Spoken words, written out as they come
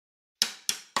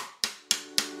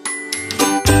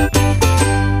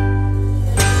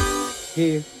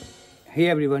Hey, hey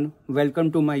everyone,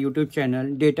 welcome to my YouTube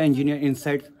channel Data Engineer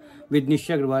Insights with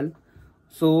𝐏𝐸𝐺𝐻.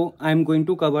 So I'm going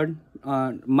to cover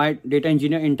my data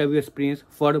engineer interview experience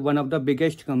for one of the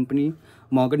biggest company,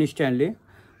 Morgan Stanley.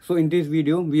 So in this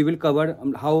video, we will cover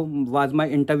how was my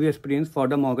interview experience for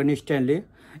the Morgan Stanley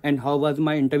and how was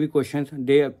my interview questions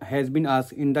they has been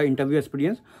asked in the interview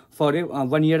experience for a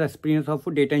 1 year experience of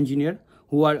data engineer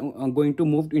who are going to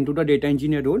move into the data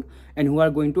engineer role and who are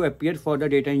going to appear for the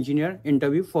data engineer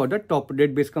interview for the top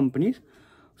rate based companies.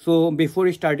 So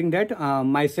before starting that,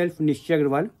 myself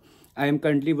𝐏𝐸𝐺𝐻, I am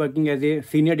currently working as a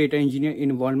senior data engineer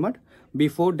in Walmart.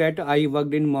 Before that, I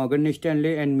worked in Morgan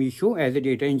Stanley and Meesho as a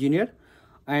data engineer.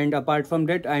 And apart from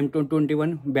that, I am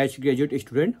 2021 batch graduate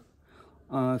student.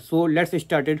 So let's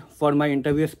start it for my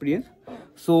interview experience.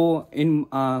 So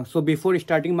before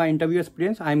starting my interview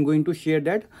experience, I am going to share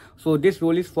that. So this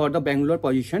role is for the Bangalore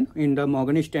position in the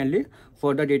Morgan Stanley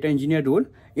for the data engineer role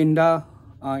in the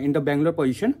Bangalore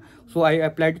position. So I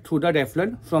applied through the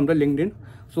referral from the LinkedIn.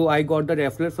 So I got the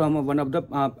referral from one of the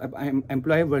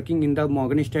employee working in the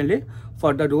Morgan Stanley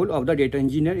for the role of the data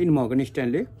engineer in Morgan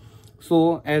Stanley.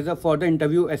 So for the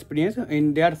interview experience,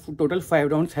 in there total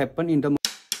 5 rounds happen in the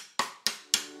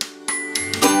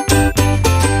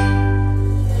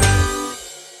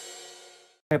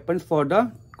happens for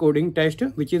the coding test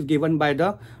which is given by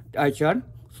the HR.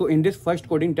 So in this first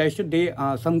coding test,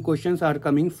 some questions are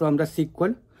coming from the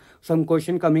SQL, some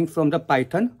question coming from the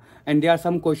Python, and there are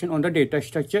some question on the data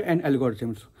structure and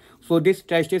algorithms. So this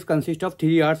test is consist of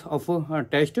 3 hours of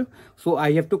test. So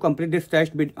I have to complete this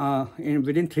test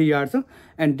within 3 hours,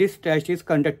 and this test is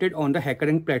conducted on the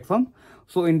HackerRank platform.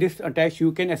 So in this test,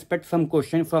 you can expect some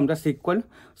question from the SQL,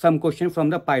 some question from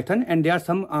the Python, and there are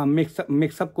some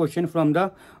mix-up question from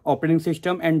the operating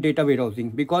system and data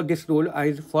warehousing, because this role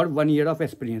is for 1 year of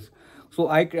experience. So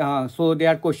so there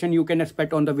are question you can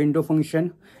expect on the window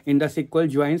function in the SQL,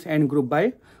 joins and group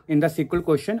by in the SQL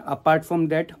question. Apart from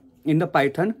that, in the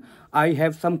Python, I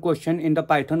have some question in the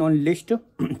Python on list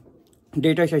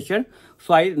data structure.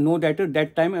 So I know that at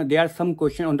that time there are some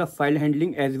question on the file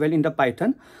handling as well in the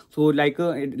Python. So like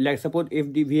suppose if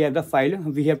we have the file,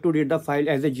 we have to read the file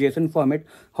as a JSON format,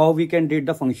 how we can read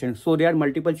the function. So there are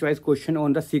multiple choice question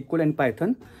on the SQL and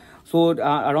Python. So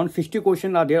around 60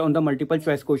 questions are there on the multiple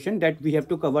choice question that we have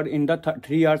to cover in the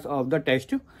 3 hours of the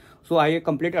test. So I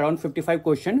complete around 55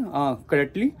 questions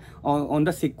correctly on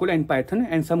the SQL and Python,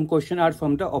 and some questions are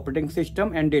from the operating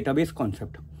system and database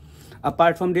concept.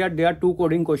 Apart from there are 2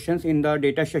 coding questions in the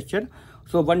data structure.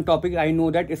 So one topic I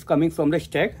know that is coming from the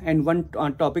stack, and one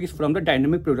topic is from the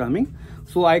dynamic programming.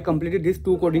 So I completed these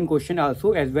 2 coding questions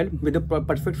also as well with a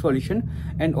perfect solution,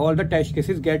 and all the test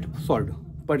cases get solved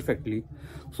perfectly.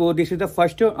 So this is the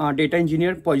first data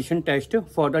engineer position test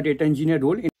for the data engineer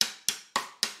role.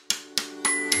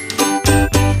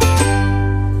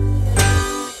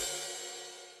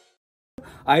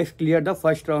 I cleared the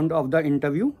first round of the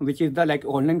interview, which is the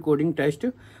online coding test.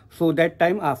 So that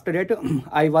time after that,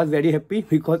 I was very happy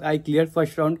because I cleared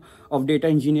first round of data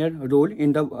engineer role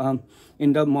in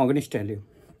the Morgan Stanley.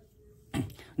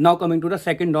 Now coming to the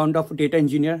second round of data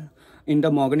engineer in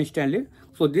the Morgan Stanley.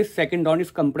 So this second round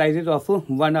is comprises of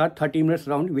 1 hour 30 minutes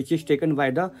round, which is taken by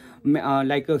the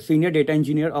a senior data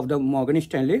engineer of the Morgan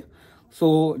Stanley.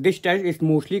 So this test is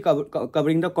mostly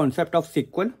covering the concept of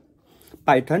SQL,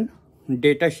 Python,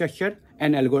 data structure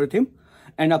and algorithm.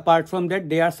 And apart from that,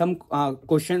 there are some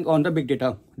questions on the big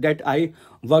data that I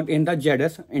worked in the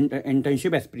JDS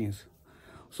internship experience.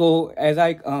 So as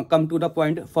I come to the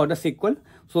point for the SQL,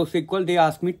 so SQL, they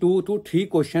ask me 2 to 3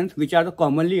 questions which are the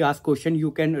commonly asked question.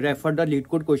 You can refer the lead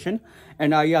code question,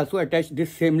 and I also attach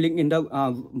this same link in the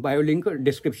bio link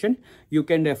description. You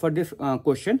can refer this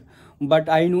question. But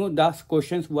I know those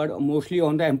questions were mostly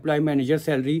on the employee manager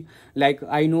salary. Like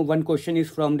I know one question is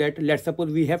from that. Let's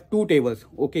suppose we have 2 tables,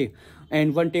 okay,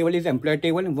 and one table is employee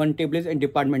table and one table is a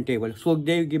department table. So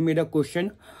they give me the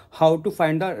question how to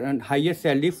find the highest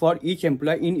salary for each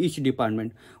employee in each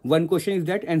department. One question is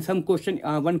that, and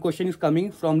one question is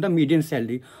coming from the median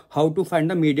salary, how to find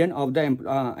the median of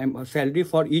the salary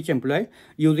for each employee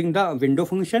using the window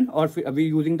function or we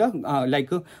using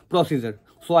the procedure.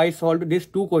 So I solved these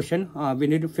 2 questions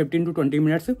within 15 to 20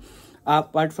 minutes.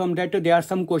 Apart from that, there are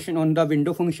some question on the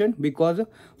window function, because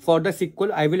for the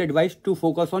SQL, I will advise to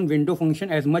focus on window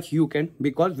function as much you can,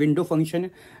 because window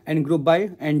function and group by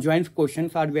and joins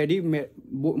questions are very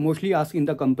mostly asked in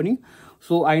the company.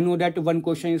 So I know that one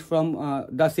question is from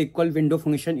the SQL window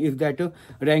function is that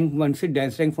rank versus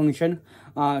dash rank function.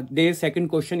 their second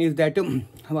question is that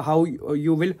how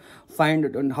you will find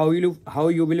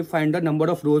the number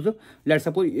of rows. Let's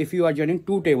suppose if you are joining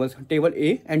two tables, table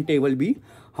A and table B,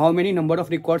 how many number of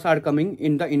records are coming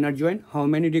in the inner join, how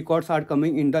many records are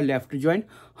coming in the left join,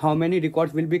 how many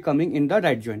records will be coming in the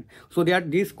right join. So there are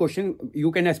these questions,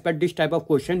 you can expect this type of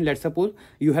question. Let's suppose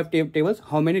you have tables,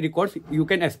 how many records you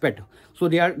can expect. So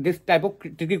they are this type of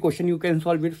tricky question you can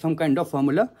solve with some kind of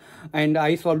formula, and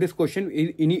I solve this question in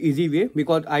an easy way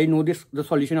because I know the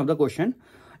solution of the question.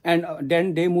 And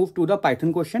then they move to the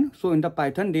Python question. So in the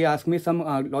Python, they ask me some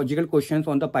logical questions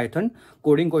on the Python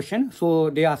coding question.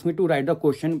 So they ask me to write the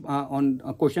question on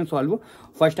question solver.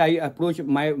 First, I approach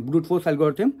my brute force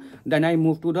algorithm. Then I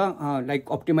move to the like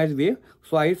optimized way.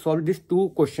 So I solve these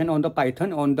two questions on the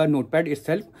Python on the notepad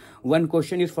itself. One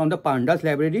question is from the pandas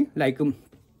library, like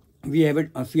we have a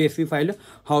CSV file,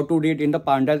 how to read in the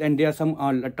pandas, and there are some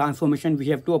transformation we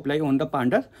have to apply on the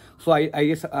pandas. So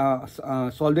I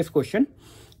solve this question.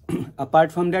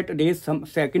 Apart from that, there is some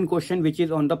second question which is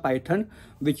on the Python,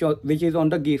 which is on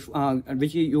the 𝐏𝐸,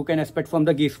 which you can expect from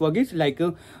the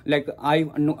𝐏𝐸, like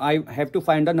I have to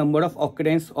find the number of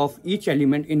occurrence of each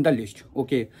element in the list.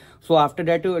 Okay, so after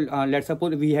that, let's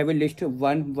suppose we have a list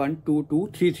 1 1 2 2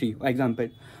 3 3 example.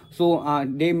 So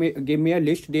they give me a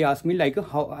list. They ask me like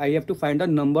how I have to find the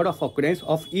number of occurrence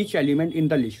of each element in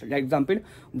the list. Like example,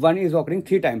 1 is occurring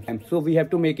 3 times. So we have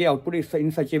to make a output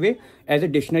in such a way as a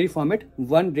dictionary format,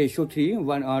 1:3,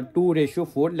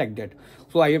 2:4, like that.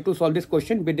 So I have to solve this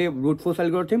question with a brute force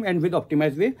algorithm and with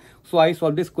optimized way. So I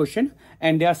solve this question,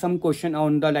 and there are some question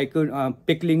on the like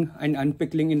pickling and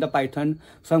unpickling in the Python,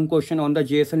 some question on the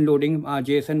JSON loading,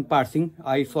 JSON parsing.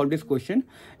 I solve this question,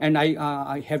 and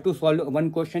I have to solve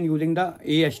one question using the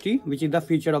AST, which is the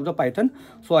feature of the Python.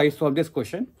 So I solve this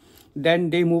question. Then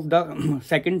they move the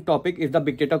second topic is the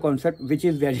big data concept, which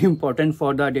is very important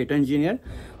for the data engineer.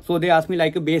 So they ask me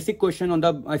like a basic question on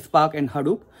the Spark and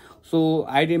Hadoop. So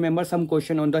I remember some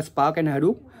question on the Spark and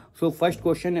Hadoop. So first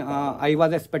question I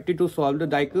was expected to solve the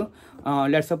like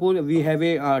let's suppose we have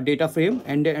a data frame,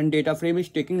 and data frame is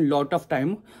taking lot of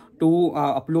time to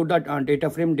upload the data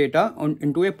frame data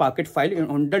into a Parquet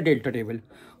file on the delta table.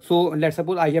 So let's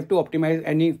suppose I have to optimize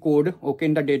any code, okay,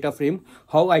 in the data frame.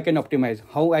 How I can optimize,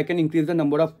 how I can increase the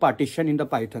number of partition in the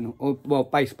Python or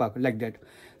PySpark, like that.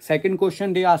 Second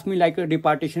question, they ask me like a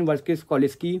repartition versus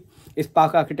Kovaleski.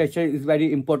 Spark architecture is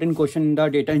very important question in the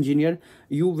data engineer.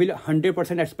 You will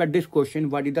 100% expect this question,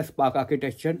 what is the Spark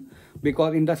architecture?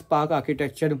 Because in the Spark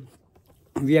architecture,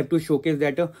 we have to showcase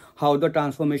that how the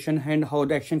transformation and how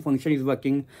the action function is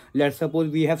working. Let's suppose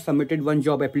we have submitted one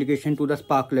job application to the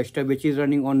Spark cluster, which is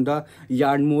running on the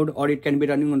yarn mode, or it can be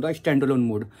running on the standalone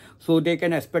mode. So they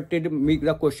can expect it, make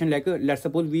the question like let's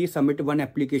suppose we submit one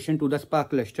application to the Spark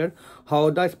cluster, how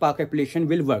the Spark application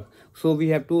will work. So we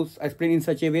have to explain in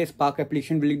such a way Spark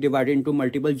application will be divided into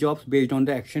multiple jobs based on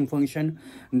the action function.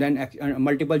 Then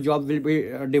multiple jobs will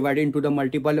be divided into the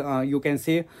multiple you can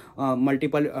say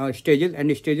multiple stages,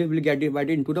 and stages will get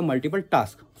divided into the multiple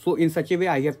tasks. So in such a way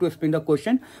I have to explain the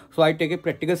question. So I take a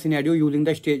practical scenario using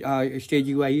the stage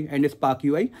UI and Spark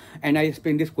UI, and I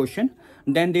explain this question.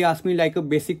 Then they ask me like a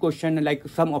basic question, like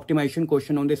some optimization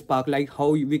question on the Spark, like how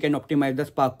we can optimize the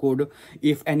Spark code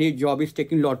if any job is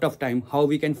taking lot of time, how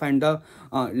we can find the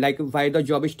like why the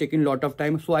job is taking lot of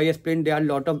time. So I explained there are a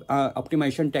lot of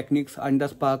optimization techniques on the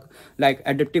Spark, like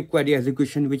adaptive query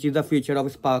execution, which is the feature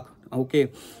of Spark. Okay,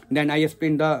 then I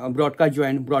explained the broadcast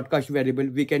join, broadcast variable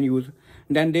we can use.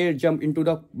 Then they jump into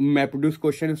the MapReduce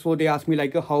question. So they ask me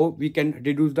like how we can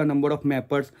reduce the number of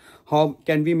mappers, how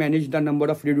can we manage the number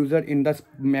of reducer in the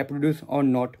MapReduce or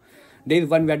not. There is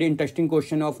one very interesting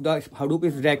question of the Hadoop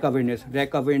is rack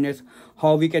awareness,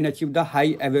 how we can achieve the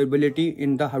high availability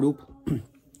in the Hadoop.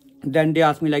 Then they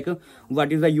ask me like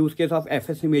what is the use case of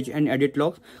FS image and edit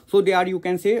logs. So they are, you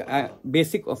can say,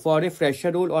 basic for a fresher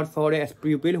role or for a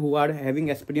pupil who are having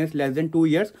experience less than 2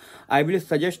 years. I will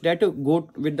suggest that go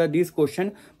with these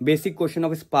question, basic question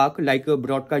of Spark, like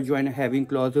broadcast join, having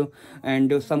clause,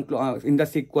 and some in the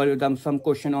SQL, some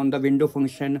question on the window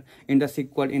function in the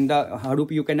SQL. In the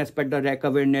Hadoop you can expect the rack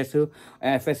awareness,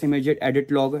 FS image, edit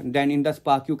log. Then in the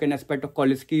Spark you can expect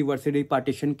Kovaleski versus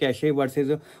repartition, cache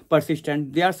versus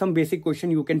persistent. There are some basic question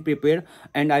you can prepare,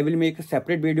 and I will make a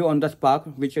separate video on the Spark,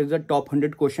 which is the top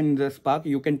 100 question in the Spark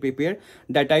you can prepare.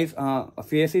 That is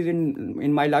faces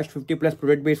in my last 50+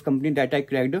 product based company that I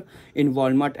cracked in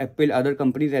Walmart, Apple, other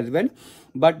companies as well.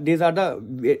 But these are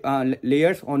the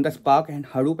layers on the Spark and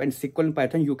Hadoop and SQL and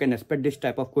Python. You can expect this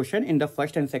type of question in the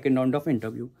first and second round of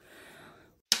interview.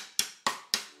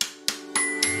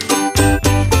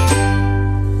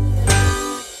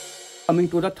 Coming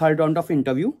to the third round of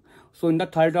interview. So in the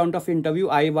third round of interview,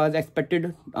 I was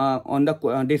expected on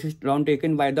the this is round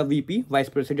taken by the VP, Vice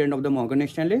President of the Morgan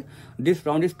Stanley. This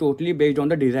round is totally based on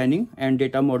the designing and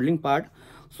data modeling part.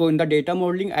 So in the data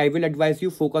modeling, I will advise you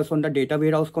focus on the data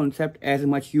warehouse concept as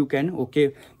much you can,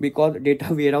 okay, because data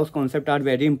warehouse concept are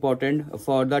very important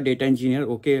for the data engineer,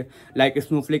 okay, like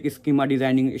Snowflake schema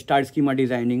designing, star schema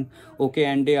designing, okay,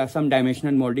 and there are some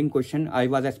dimensional modeling question I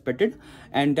was expected.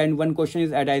 And then one question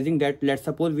is arising that let's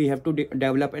suppose we have to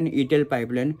develop an ETL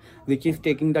pipeline which is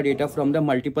taking the data from the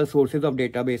multiple sources of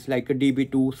database like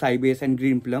DB2, Sybase and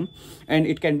Greenplum, and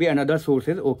it can be another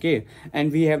sources, okay,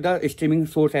 and we have the streaming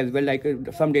source as well, like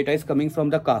some data is coming from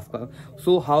the Kafka.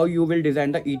 So how you will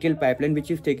design the ETL pipeline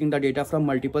which is taking the data from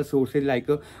multiple sources like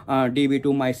DB2,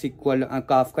 MySQL,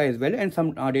 Kafka as well, and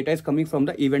some data is coming from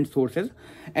the event sources,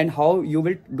 and how you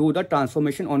will do the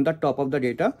transformation on the top of the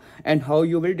data, and how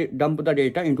you will dump the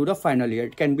data into the final layer.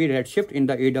 It can be Redshift in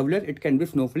the AWS, it can be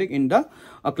Snowflake in the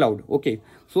cloud, okay.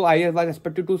 So I was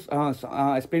expected to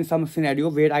explain some scenario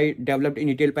where I developed an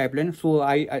ETL pipeline. So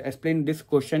I explained this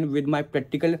question with my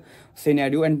practical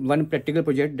scenario and one practical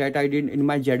project that I did in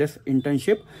my JDS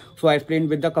internship. So I explained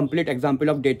with the complete example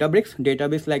of Databricks.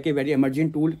 Database like a very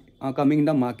emerging tool coming in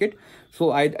the market. So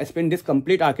I explained this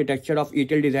complete architecture of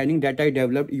ETL designing that I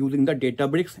developed using the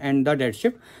Databricks and the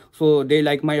Redshift. So they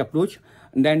like my approach.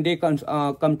 Then they come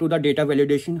to the data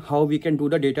validation, how we can do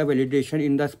the data validation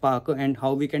in the Spark, and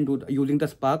how we can do using the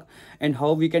Spark, and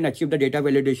how we can achieve the data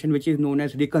validation, which is known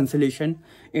as reconciliation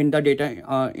in the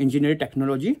data engineering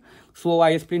technology. So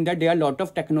I explained that there are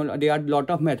a lot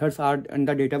of methods are in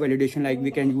the data validation, like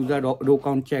we can use the row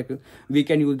count check, we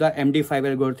can use the MD5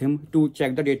 algorithm to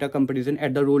check the data comparison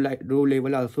at the row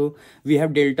level. Also we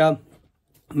have delta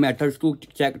methods to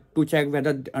check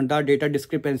whether the data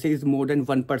discrepancy is more than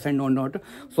 1% or not.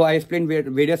 So I explained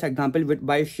various examples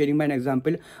by sharing my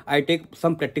example. I take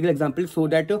some practical examples so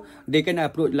that they can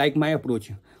approach like my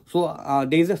approach. So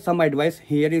there is some advice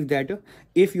here is that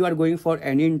if you are going for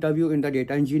any interview in the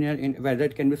data engineer, whether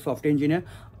it can be software engineer,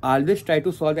 always try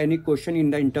to solve any question in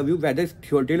the interview, whether it's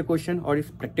theoretical question or it's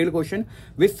practical question,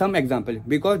 with some example,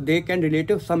 because they can relate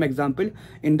to some example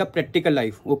in the practical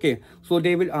life, okay. So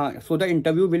they will so the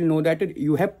interview will know that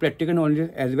you have practical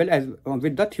knowledge as well as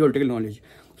with the theoretical knowledge.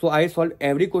 So I solve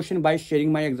every question by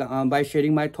sharing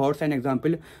my thoughts and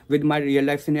example with my real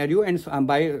life scenario, and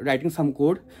by writing some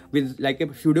code with like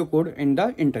a pseudo code in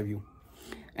the interview.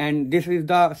 And this is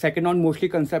the second on mostly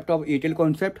concept of ETL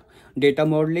concept, data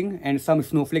modeling, and some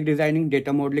Snowflake designing,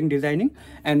 data modeling designing,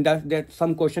 and that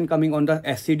some question coming on the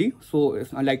SCD. So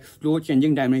it's like slow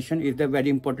changing dimension is the very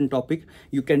important topic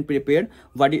you can prepare.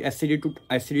 What is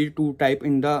SCD2 type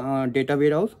in the data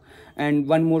warehouse? And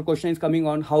one more question is coming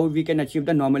on how we can achieve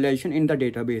the normalization in the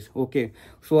database, okay.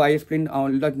 So I explained all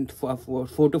the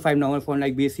 4 to 5 normal form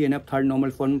like BCNF, third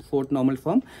normal form, fourth normal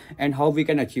form, and how we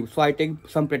can achieve. So I take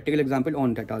some practical example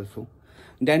on that also.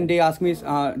 Then they ask me,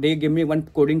 they give me one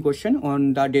coding question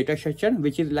on the data structure,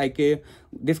 which is like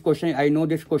this question. I know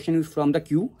this question is from the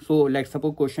queue. So like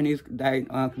suppose question is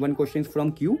that one question is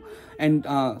from queue, and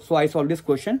so I solve this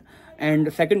question. And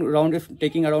the second round is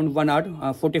taking around 1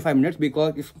 hour 45 minutes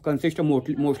because it consists of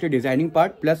mostly designing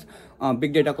part plus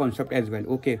big data concept as well,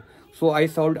 okay. So I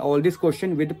solved all this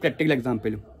question with practical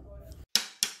example.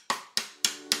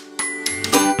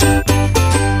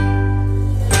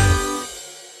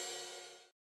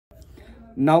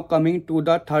 Now coming to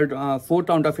the fourth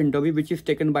round of interview, which is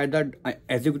taken by the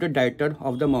executive director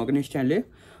of the Morgan Stanley.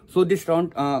 So this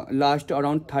round lasts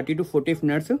around 30 to 40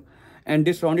 minutes, and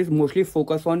this round is mostly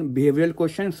focused on behavioral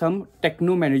question, some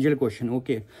techno-managerial question,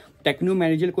 okay.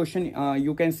 Techno-managerial question,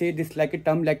 you can say this like a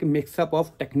term like a mix-up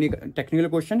of technical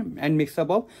question and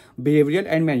mix-up of behavioral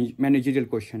and managerial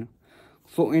question.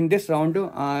 So in this round,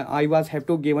 I have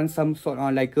to given some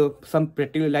some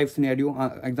practical life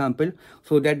scenario example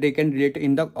so that they can relate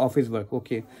in the office work,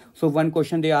 okay. So one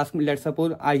question they ask me, let's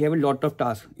suppose I have a lot of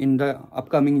tasks in the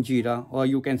upcoming Jira, or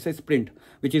you can say sprint,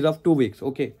 which is of 2 weeks,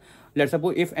 okay. Let's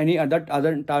suppose if any other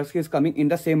task is coming in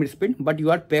the same sprint, but you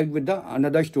are packed with the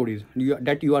another stories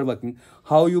that you are working,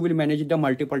 how you will manage the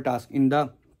multiple tasks in the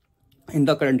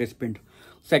current sprint.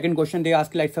 Second question they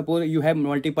ask, like suppose you have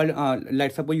multiple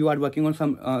let's suppose you are working on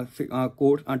some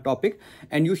course topic,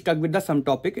 and you stuck with the some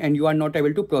topic and you are not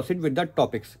able to proceed with the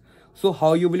topics. So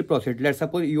how you will proceed? Let's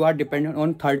suppose you are dependent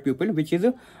on third people which is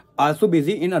also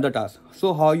busy in other tasks.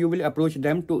 So how you will approach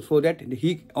them to so that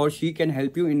he or she can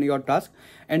help you in your task,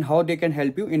 and how they can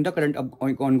help you in the current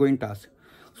ongoing task.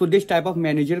 So this type of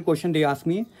managerial question they ask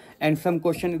me, and some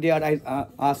question they are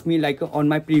ask me like on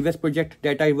my previous project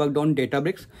that I worked on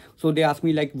Databricks. So they ask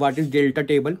me like what is delta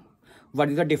table, what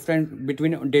is the difference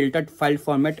between delta file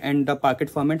format and the Parquet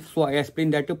format. So I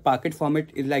explained that the Parquet format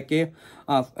is like a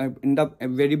in the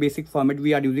very basic format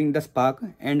we are using the Spark,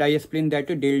 and I explained that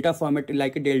delta format is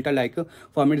like a delta-like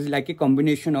format is like a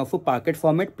combination of a Parquet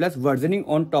format plus versioning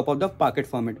on top of the Parquet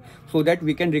format, so that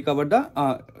we can recover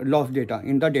the lost data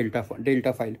in the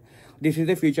delta file. This is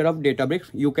the feature of Databricks.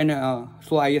 You can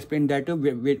so I explained that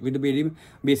with a very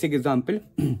basic example.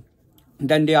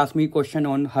 Then they asked me question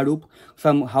on Hadoop,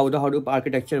 how the Hadoop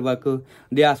architecture work.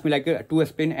 They asked me like to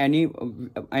explain any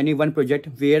one project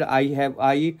where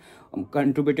I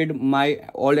contributed my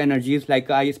all energies,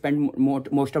 like I spent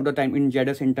most of the time in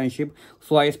JDS internship.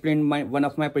 So I explained one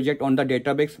of my project on the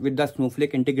Databricks with the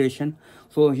Snowflake integration.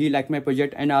 So he liked my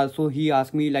project, and also he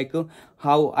asked me like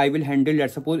how I will handle,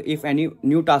 let's suppose if any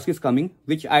new task is coming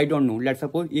which I don't know. Let's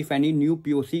suppose if any new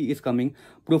POC is coming,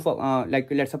 proof of like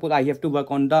let's suppose I have to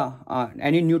work on the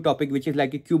any new topic which is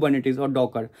like a Kubernetes or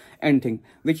Docker, anything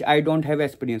which I don't have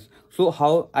experience. So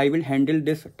how I will handle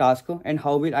this task, and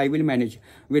how I will manage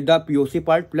with the POC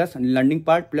part plus learning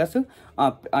part plus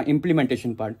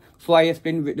implementation part. So I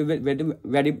explained with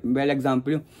very well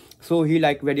example. So he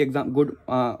like very good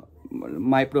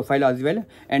my profile as well,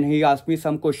 and he asked me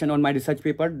some question on my research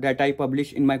paper that I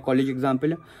published in my college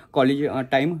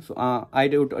time. So I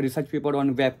wrote a research paper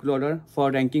on web crawler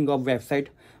for ranking of website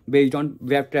based on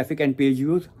web traffic and page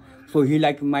views. So he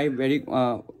liked my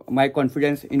my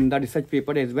confidence in the research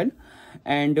paper as well,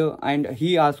 and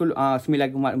he also asked me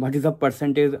like what is the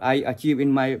percentage I achieve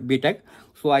in my BTech.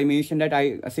 So I mentioned that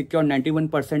I secured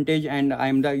 91% and I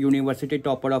am the university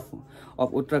topper of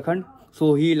Uttarakhand.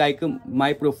 So he liked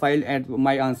my profile and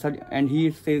my answer, and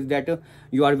he says that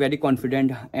you are very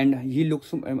confident, and he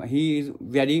is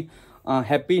very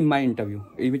happy in my interview,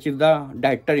 which is the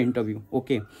director interview.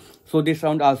 Okay, so this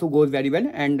round also goes very well,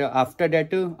 and after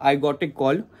that I got a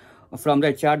call from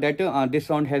the HR that this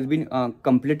round has been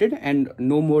completed and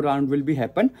no more round will be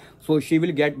happen. So she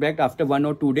will get back after 1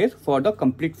 or 2 days for the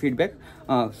complete feedback.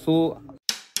 So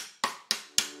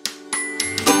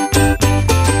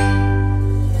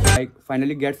I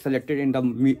finally get selected in the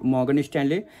Morgan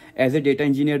Stanley as a data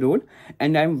engineer role,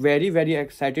 and I'm very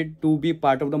excited to be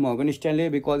part of the Morgan Stanley,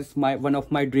 because it's one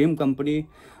of my dream company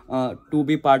to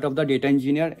be part of the data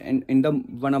engineer in the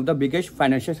one of the biggest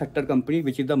financial sector company,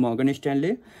 which is the Morgan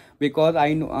Stanley. Because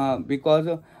I know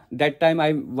because that time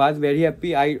I was very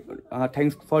happy. I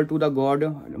thankful to the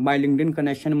God, my LinkedIn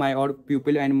connection, my all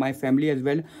people and my family as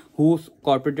well, who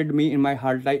cooperated me in my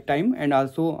hard time, and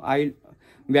also I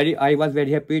was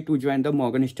very happy to join the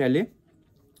Morgan Stanley.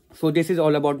 So this is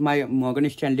all about my Morgan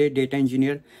Stanley data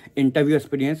engineer interview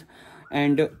experience.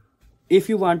 And if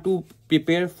you want to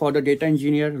prepare for the data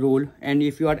engineer role, and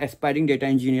if you are aspiring data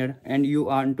engineer and you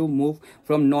want to move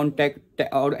from non-tech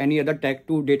or any other tech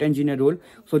to data engineer role,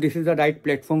 so this is the right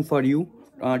platform for you.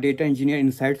 Data Engineer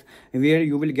Insights, where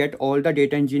you will get all the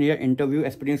data engineer interview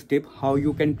experience tip, how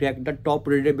you can crack the top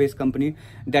database company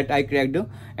that I cracked,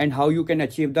 and how you can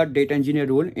achieve the data engineer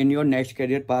role in your next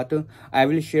career path. I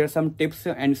will share some tips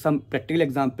and some practical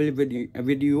example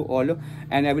with you all,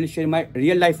 and I will share my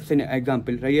real life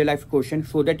example, real life question,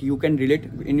 so that you can relate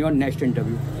in your next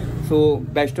interview. So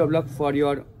best of luck for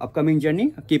your upcoming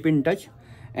journey. Keep in touch,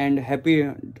 and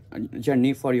happy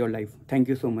journey for your life. Thank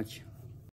you so much.